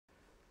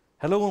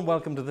Hello and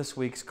welcome to this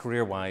week's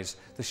CareerWise,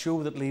 the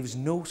show that leaves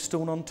no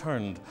stone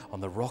unturned on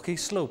the rocky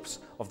slopes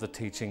of the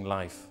teaching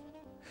life.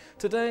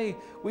 Today,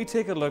 we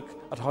take a look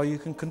at how you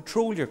can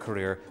control your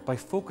career by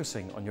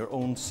focusing on your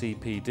own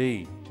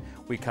CPD.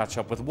 We catch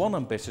up with one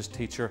ambitious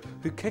teacher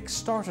who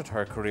kick-started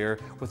her career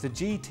with the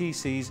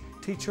GTC's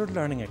Teacher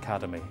Learning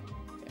Academy.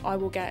 I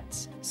will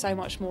get so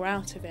much more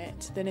out of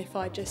it than if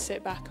I just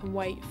sit back and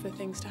wait for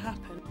things to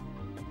happen.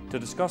 To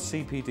discuss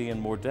CPD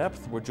in more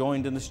depth, we're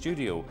joined in the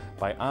studio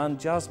by Anne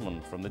Jasmine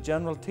from the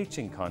General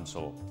Teaching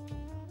Council,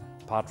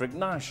 Patrick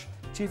Nash,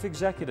 Chief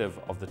Executive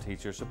of the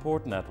Teacher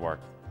Support Network,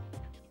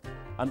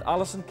 and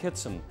Alison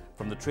Kitson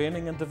from the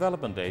Training and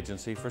Development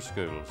Agency for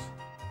Schools.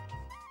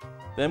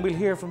 Then we'll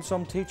hear from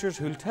some teachers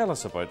who'll tell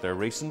us about their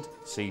recent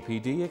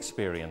CPD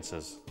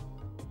experiences.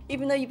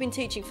 Even though you've been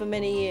teaching for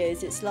many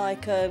years, it's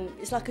like a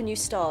new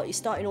start. You're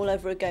starting all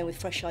over again with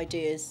fresh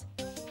ideas.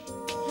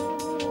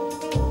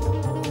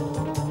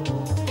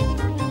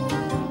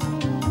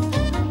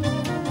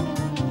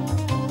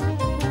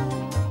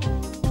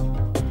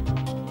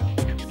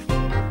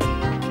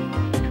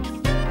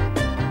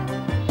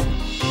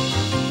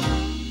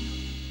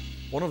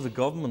 One of the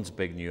government's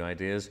big new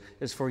ideas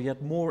is for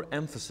yet more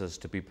emphasis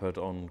to be put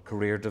on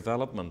career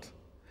development.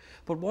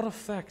 But what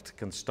effect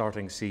can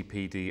starting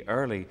CPD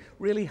early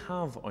really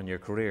have on your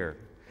career?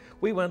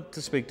 We went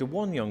to speak to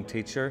one young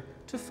teacher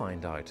to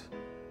find out.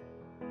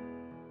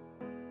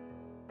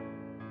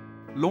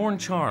 Lauren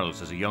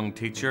Charles is a young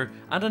teacher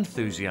and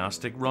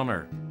enthusiastic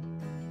runner.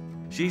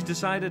 She's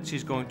decided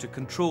she's going to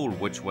control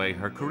which way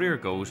her career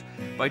goes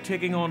by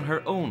taking on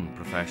her own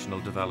professional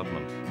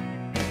development.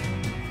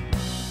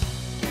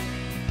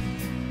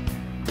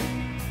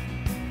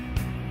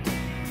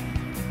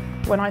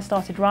 When I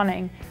started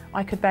running,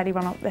 I could barely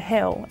run up the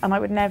hill, and I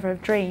would never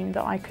have dreamed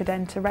that I could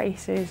enter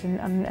races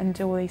and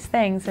do all these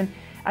things. And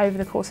over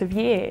the course of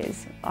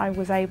years, I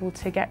was able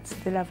to get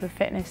to the level of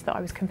fitness that I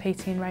was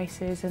competing in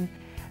races. And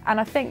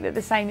I think that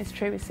the same is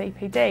true with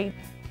CPD.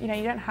 You know,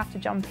 you don't have to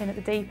jump in at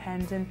the deep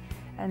end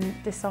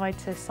and decide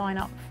to sign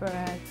up for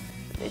a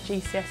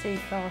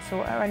GCSE class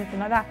or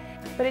anything like that.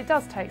 But it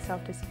does take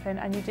self-discipline,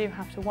 and you do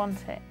have to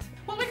want it.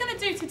 What we're going to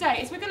do today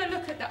is we're going to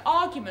look at the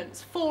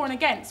arguments for and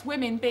against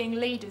women being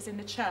leaders in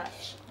the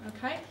church.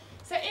 Okay?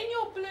 So in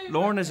your blue...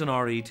 Lauren is an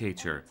RE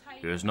teacher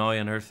who is now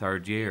in her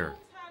third year.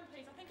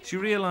 She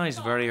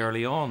realised very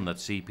early on that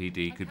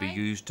CPD could be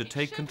used to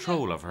take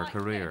control of her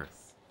career.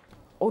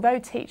 Although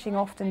teaching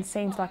often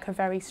seems like a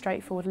very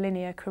straightforward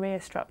linear career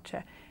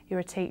structure, you're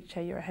a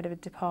teacher, you're a head of a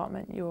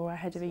department, you're a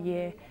head of a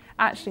year,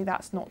 actually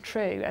that's not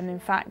true. And in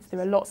fact, there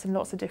are lots and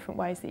lots of different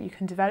ways that you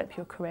can develop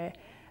your career.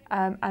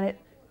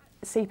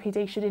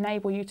 CPD should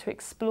enable you to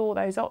explore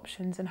those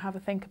options and have a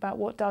think about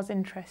what does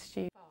interest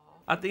you.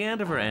 At the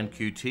end of her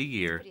NQT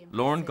year,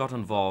 Lauren got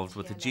involved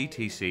with the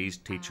GTC's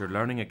Teacher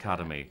Learning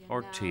Academy,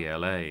 or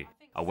TLA,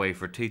 a way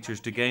for teachers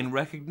to gain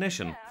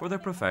recognition for their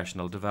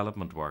professional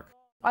development work.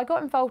 I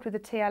got involved with the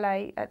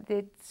TLA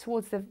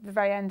towards the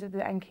very end of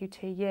the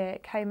NQT year.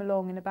 It came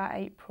along in about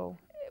April.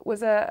 It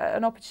was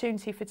an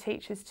opportunity for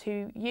teachers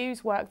to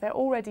use work they're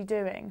already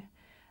doing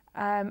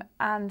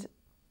and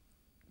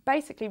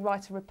basically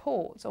write a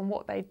report on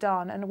what they'd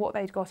done and what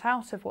they'd got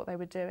out of what they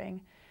were doing,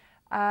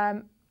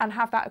 and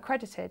have that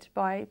accredited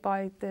by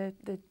the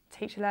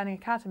Teacher Learning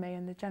Academy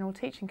and the General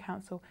Teaching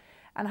Council,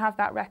 and have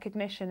that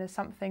recognition as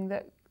something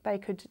that they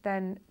could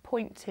then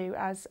point to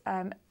as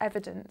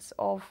evidence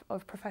of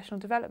professional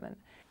development.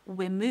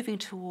 We're moving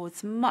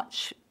towards a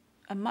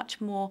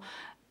much more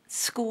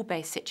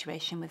school-based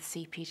situation with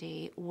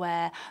CPD,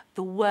 where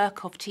the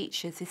work of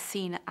teachers is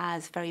seen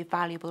as very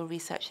valuable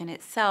research in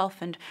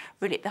itself and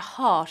really at the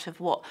heart of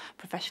what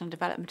professional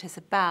development is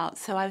about.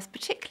 So I was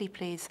particularly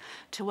pleased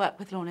to work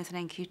with Lauren as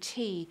an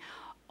NQT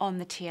on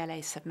the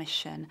TLA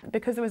submission.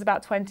 Because there was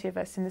about 20 of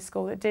us in the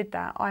school that did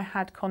that, I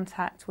had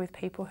contact with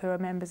people who are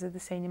members of the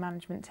senior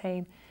management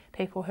team,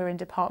 people who are in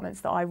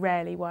departments that I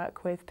rarely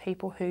work with,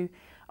 people who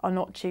are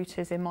not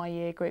tutors in my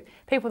year group,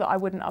 people that I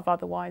wouldn't have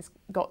otherwise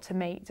got to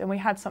meet, and we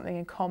had something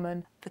in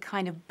common. The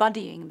kind of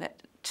buddying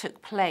that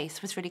took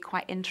place was really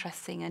quite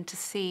interesting, and to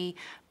see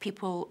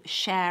people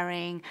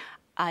sharing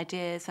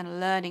ideas and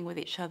learning with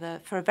each other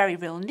for a very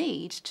real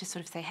need to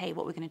sort of say, hey,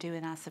 what we're going to do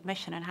in our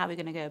submission and how we're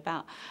going to go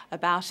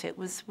about it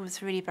was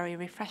really very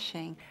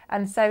refreshing.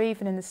 And so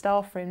even in the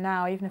staff room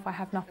now, even if I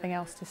have nothing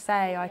else to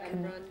say, I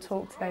can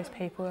talk to those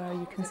people. Are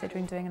you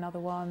considering doing another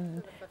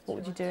one? What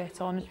would you do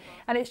it on?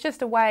 And it's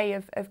just a way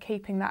of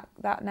keeping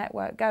that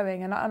network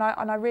going, and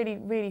I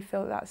really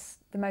feel that's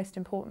the most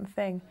important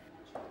thing.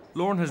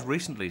 Lauren has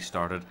recently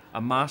started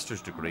a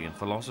master's degree in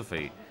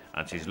philosophy,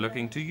 and she's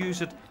looking to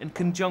use it in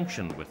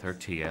conjunction with her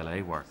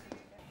TLA work.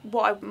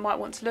 What I might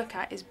want to look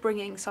at is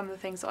bringing some of the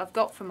things that I've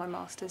got from my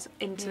masters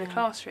into the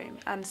classroom,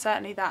 and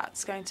certainly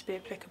that's going to be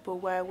applicable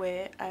where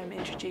we're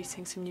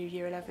introducing some new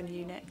Year 11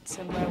 units,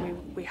 and where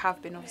we have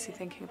been obviously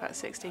thinking about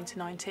 16 to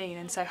 19,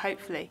 and so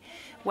hopefully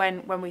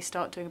when we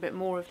start doing a bit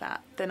more of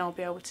that, then I'll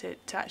be able to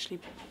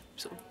actually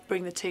sort of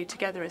bring the two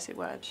together, as it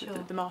were,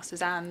 the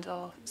masters and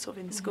our sort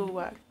of in-school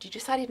work. You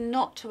decided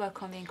not to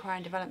work on the Inquiry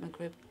and Development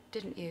Group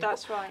didn't you?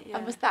 That's right, yeah.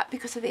 And was that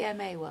because of the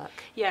MA work?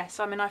 Yes,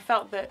 I mean, I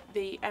felt that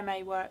the MA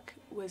work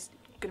was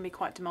going to be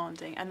quite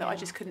demanding and that I Yeah.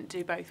 just couldn't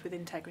do both with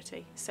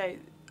integrity. So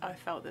I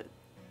felt that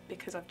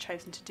because I've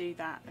chosen to do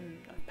that and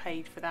I've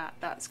paid for that,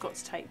 that's got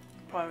to take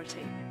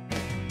priority.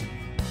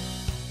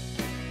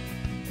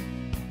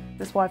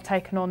 That's why I've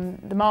taken on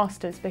the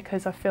Masters,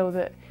 because I feel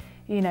that,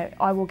 you know,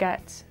 I will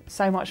get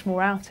so much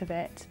more out of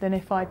it than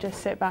if I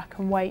just sit back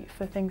and wait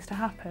for things to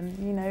happen.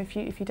 You know, if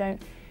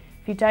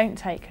you don't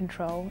take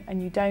control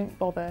and you don't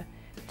bother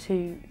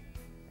to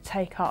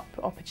take up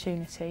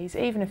opportunities,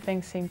 even if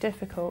things seem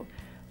difficult,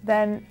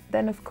 then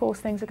of course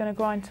things are going to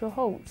grind to a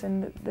halt,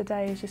 and the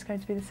day is just going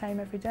to be the same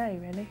every day,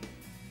 really.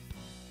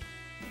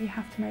 You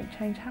have to make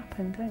change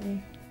happen, don't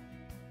you?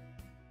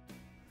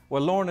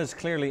 Well, Lauren is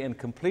clearly in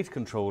complete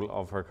control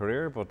of her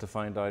career, but to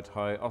find out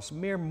how us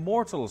mere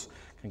mortals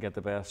can get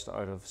the best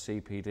out of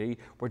CPD,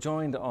 we're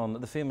joined on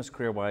the famous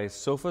CareerWise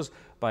sofas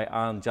by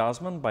Anne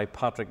Jasmine, by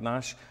Patrick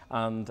Nash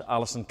and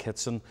Alison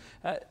Kitson.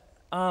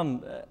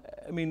 Anne,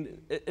 I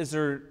mean, is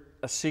there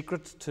a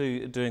secret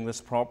to doing this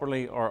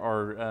properly, or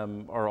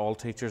are all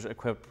teachers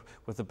equipped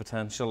with the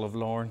potential of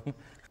Lauren?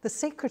 The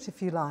secret,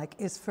 if you like,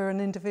 is for an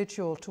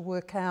individual to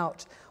work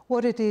out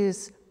what it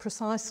is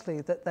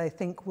precisely that they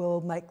think will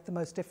make the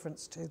most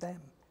difference to them,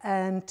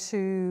 and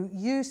to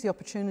use the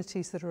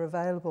opportunities that are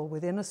available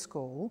within a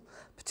school,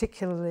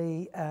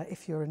 particularly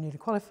if you're a newly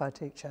qualified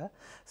teacher,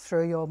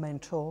 through your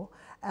mentor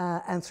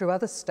and through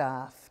other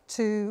staff,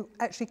 to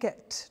actually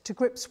get to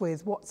grips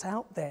with what's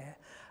out there.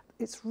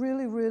 It's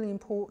really, really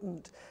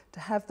important to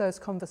have those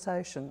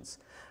conversations.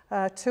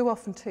 Too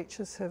often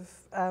teachers have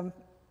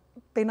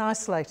been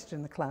isolated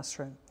in the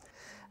classroom.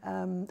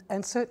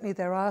 And certainly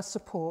there are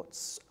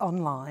supports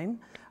online,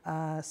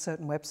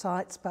 certain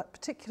websites, but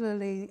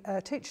particularly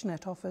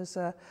TeacherNet offers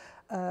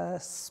a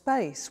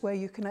space where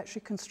you can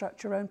actually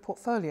construct your own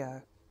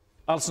portfolio.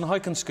 Alison, how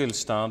can school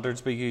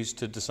standards be used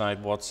to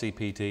decide what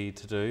CPD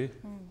to do?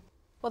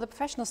 Well, the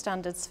professional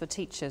standards for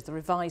teachers, the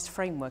revised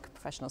framework of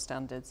professional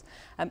standards,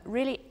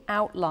 really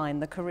outline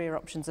the career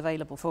options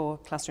available for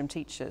classroom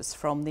teachers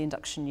from the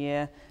induction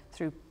year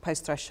through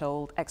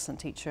post-threshold, excellent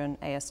teacher and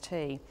AST.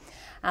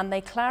 And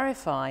they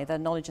clarify the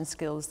knowledge and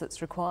skills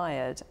that's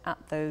required at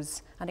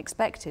those and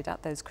expected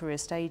at those career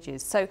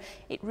stages. So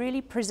it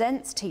really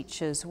presents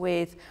teachers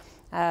with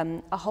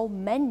a whole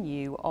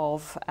menu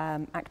of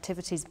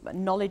activities,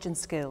 knowledge and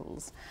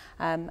skills,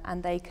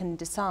 and they can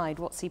decide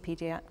what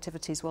CPD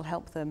activities will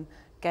help them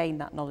gain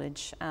that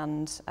knowledge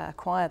and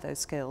acquire those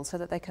skills so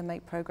that they can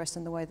make progress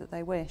in the way that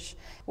they wish.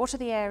 What are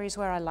the areas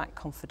where I lack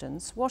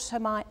confidence? What are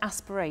my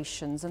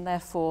aspirations, and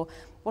therefore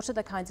what are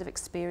the kinds of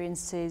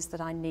experiences that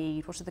I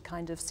need? What are the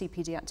kind of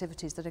CPD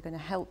activities that are going to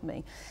help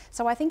me?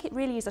 So I think it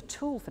really is a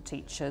tool for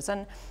teachers,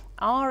 and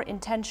our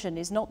intention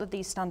is not that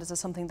these standards are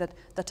something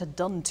that are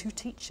done to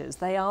teachers.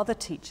 They are the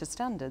teacher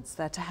standards.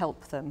 They're to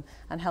help them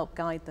and help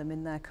guide them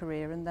in their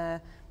career and their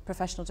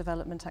professional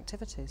development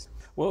activities.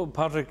 Well,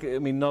 Patrick, I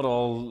mean, not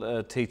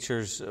all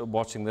teachers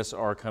watching this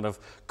are kind of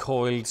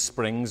coiled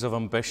springs of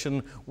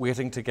ambition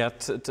waiting to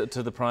get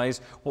to the prize.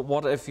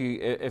 What if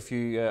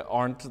you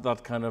aren't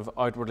that kind of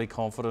outwardly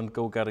confident,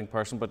 go-getting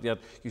person, but yet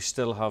you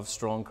still have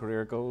strong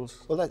career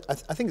goals? Well, I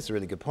think it's a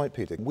really good point,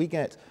 Peter. We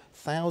get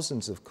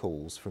thousands of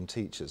calls from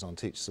teachers on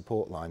Teacher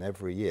Support Line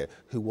every year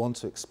who want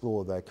to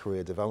explore their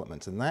career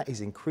development, and that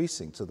is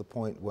increasing to the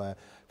point where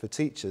for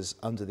teachers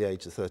under the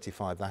age of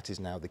 35, that is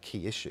now the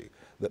key issue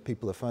that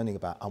people are phoning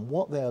about. And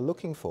what they are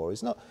looking for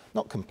is not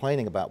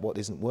complaining about what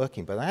isn't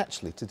working, but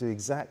actually to do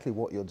exactly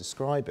what you're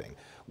describing,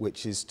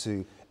 which is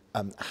to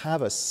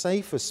have a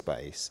safer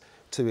space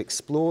to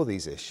explore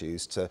these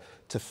issues, to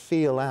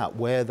feel out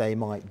where they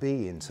might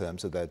be in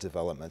terms of their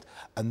development,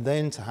 and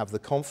then to have the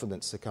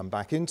confidence to come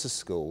back into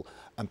school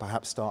and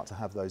perhaps start to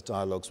have those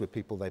dialogues with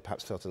people they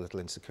perhaps felt a little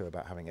insecure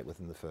about having it with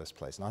in the first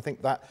place. And I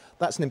think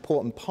that's an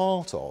important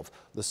part of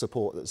the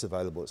support that's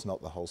available. It's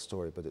not the whole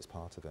story, but it's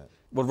part of it.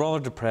 Well, rather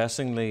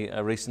depressingly,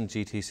 a recent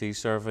GTC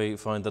survey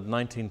found that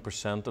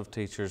 19% of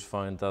teachers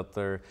found that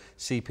their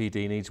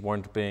CPD needs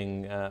weren't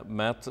being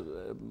met.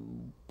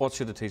 What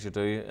should a teacher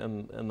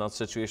do in that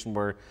situation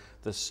where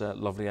this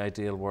lovely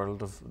ideal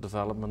world of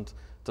development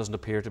doesn't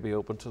appear to be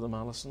open to them,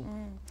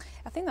 Alison?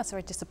 I think that's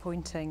very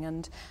disappointing,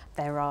 and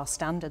there are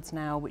standards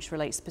now which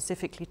relate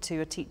specifically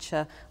to a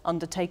teacher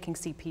undertaking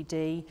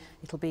CPD.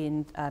 It'll be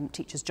in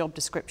teachers' job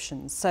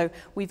descriptions. So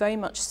we very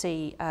much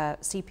see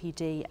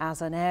CPD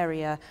as an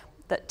area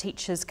that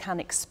teachers can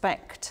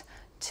expect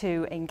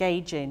to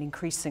engage in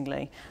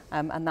increasingly,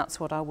 and that's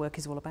what our work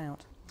is all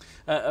about.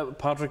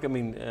 Patrick, I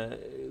mean,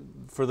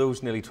 for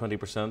those nearly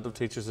 20% of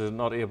teachers that are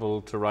not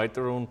able to write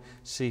their own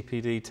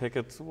CPD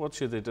ticket, what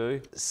should they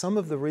do? Some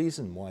of the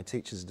reason why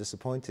teachers are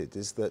disappointed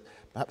is that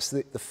perhaps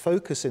the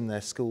focus in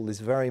their school is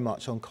very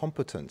much on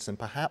competence and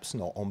perhaps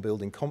not on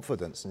building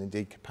confidence and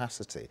indeed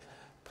capacity.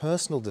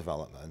 Personal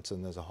development,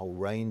 and there's a whole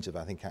range of,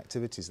 I think,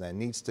 activities there,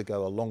 needs to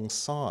go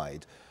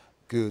alongside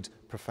good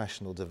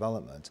professional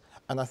development.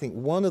 And I think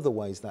one of the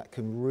ways that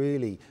can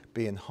really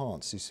be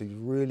enhanced is through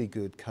really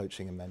good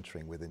coaching and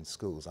mentoring within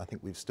schools. I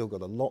think we've still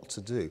got a lot to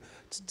do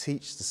to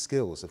teach the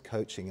skills of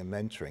coaching and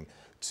mentoring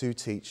to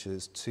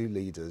teachers, to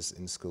leaders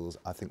in schools.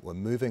 I think we're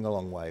moving a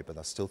long way, but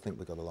I still think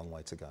we've got a long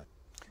way to go.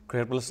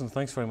 Great. Well, listen,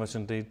 thanks very much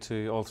indeed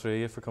to all three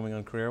of you for coming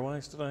on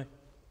CareerWise today.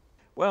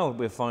 Well,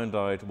 we've found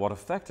out what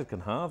effect it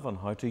can have and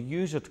how to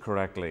use it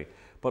correctly.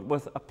 But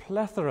with a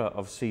plethora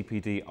of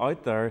CPD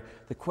out there,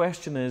 the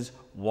question is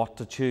what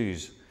to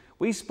choose.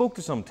 We spoke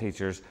to some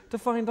teachers to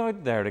find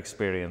out their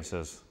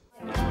experiences.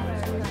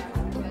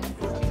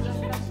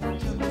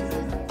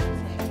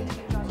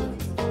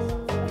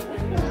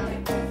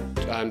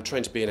 I'm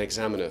trained to be an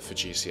examiner for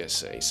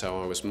GCSE,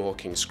 so I was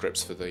marking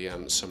scripts for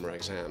the summer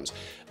exams,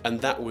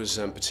 and that was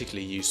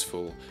particularly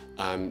useful,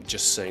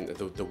 just seeing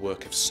the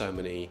work of so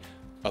many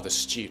other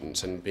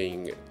students and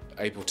being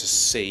able to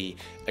see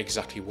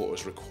exactly what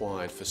was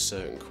required for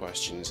certain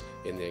questions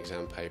in the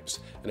exam papers,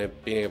 and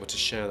being able to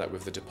share that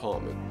with the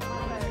department.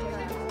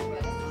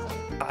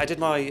 I did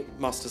my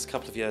master's a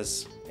couple of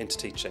years into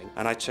teaching,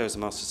 and I chose a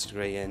master's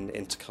degree in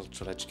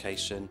intercultural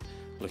education,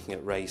 looking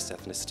at race,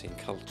 ethnicity and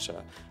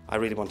culture. I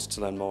really wanted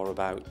to learn more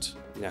about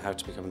how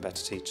to become a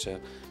better teacher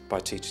by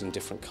teaching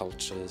different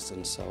cultures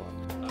and so on.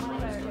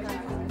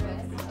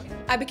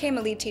 I became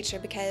a lead teacher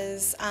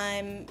because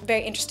I'm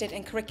very interested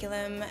in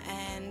curriculum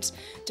and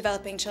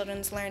developing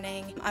children's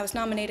learning. I was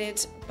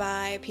nominated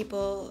by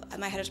people at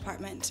my head of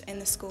department in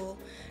the school,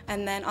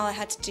 and then all I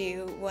had to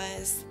do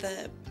was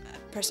the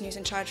person who's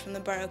in charge from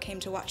the borough came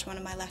to watch one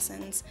of my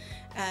lessons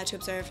to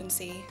observe and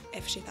see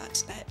if she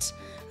thought that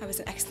I was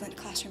an excellent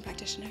classroom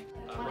practitioner.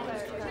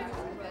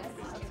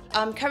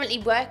 I'm currently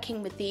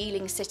working with the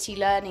Ealing City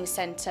Learning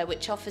Centre,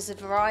 which offers a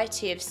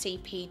variety of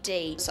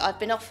CPD. So I've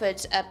been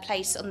offered a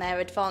place on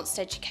their advanced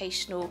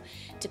educational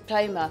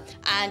diploma,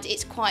 and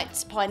it's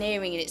quite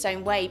pioneering in its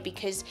own way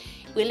because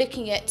we're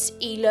looking at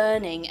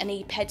e-learning and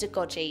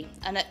e-pedagogy,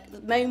 and at the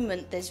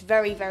moment there's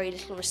very, very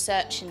little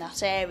research in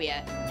that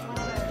area.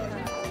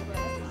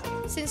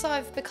 Since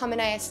I've become an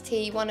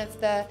AST, one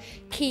of the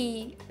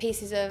key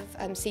pieces of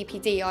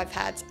CPD I've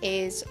had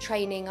is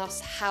training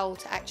us how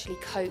to actually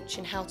coach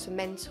and how to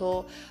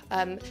mentor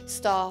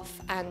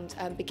staff and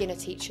beginner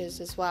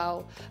teachers as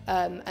well,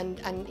 and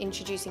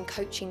introducing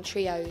coaching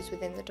trios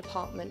within the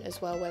department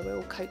as well, where we're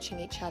all coaching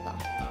each other.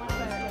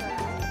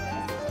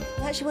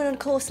 I actually went on a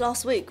course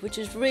last week, which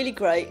was really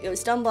great. It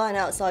was done by an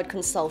outside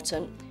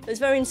consultant. It was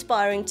very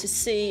inspiring to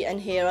see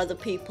and hear other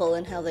people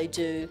and how they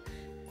do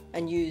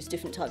and use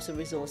different types of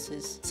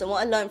resources. So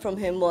what I learned from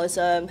him was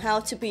how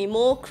to be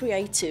more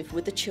creative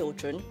with the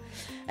children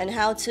and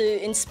how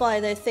to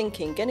inspire their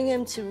thinking, getting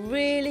them to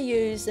really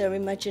use their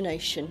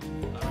imagination.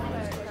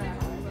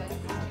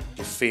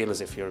 You feel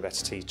as if you're a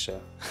better teacher,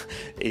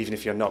 even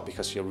if you're not,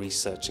 because you're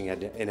researching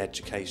in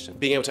education.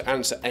 Being able to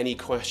answer any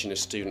question a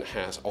student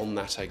has on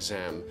that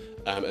exam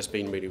has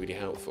been really, really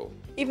helpful.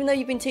 Even though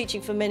you've been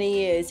teaching for many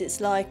years,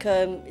 it's like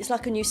a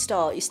new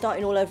start. You're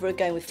starting all over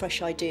again with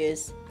fresh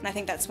ideas. And I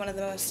think that's one of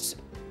the most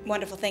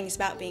wonderful things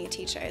about being a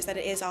teacher, is that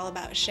it is all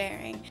about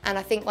sharing. And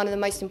I think one of the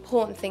most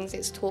important things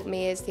it's taught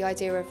me is the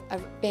idea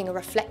of being a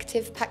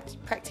reflective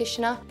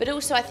practitioner. But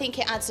also I think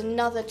it adds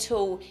another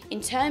tool in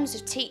terms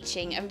of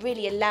teaching and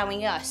really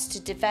allowing us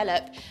to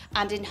develop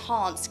and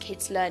enhance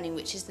kids' learning,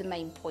 which is the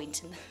main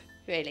point,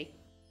 really.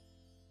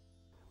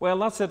 Well,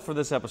 that's it for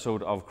this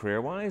episode of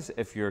CareerWise.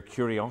 If your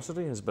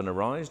curiosity has been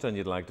aroused and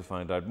you'd like to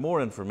find out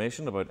more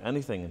information about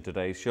anything in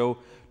today's show,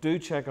 do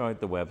check out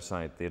the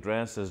website. The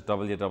address is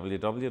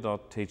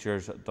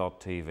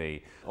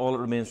www.teachers.tv. All it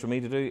remains for me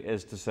to do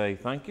is to say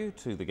thank you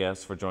to the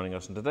guests for joining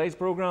us in today's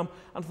programme,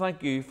 and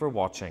thank you for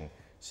watching.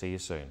 See you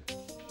soon.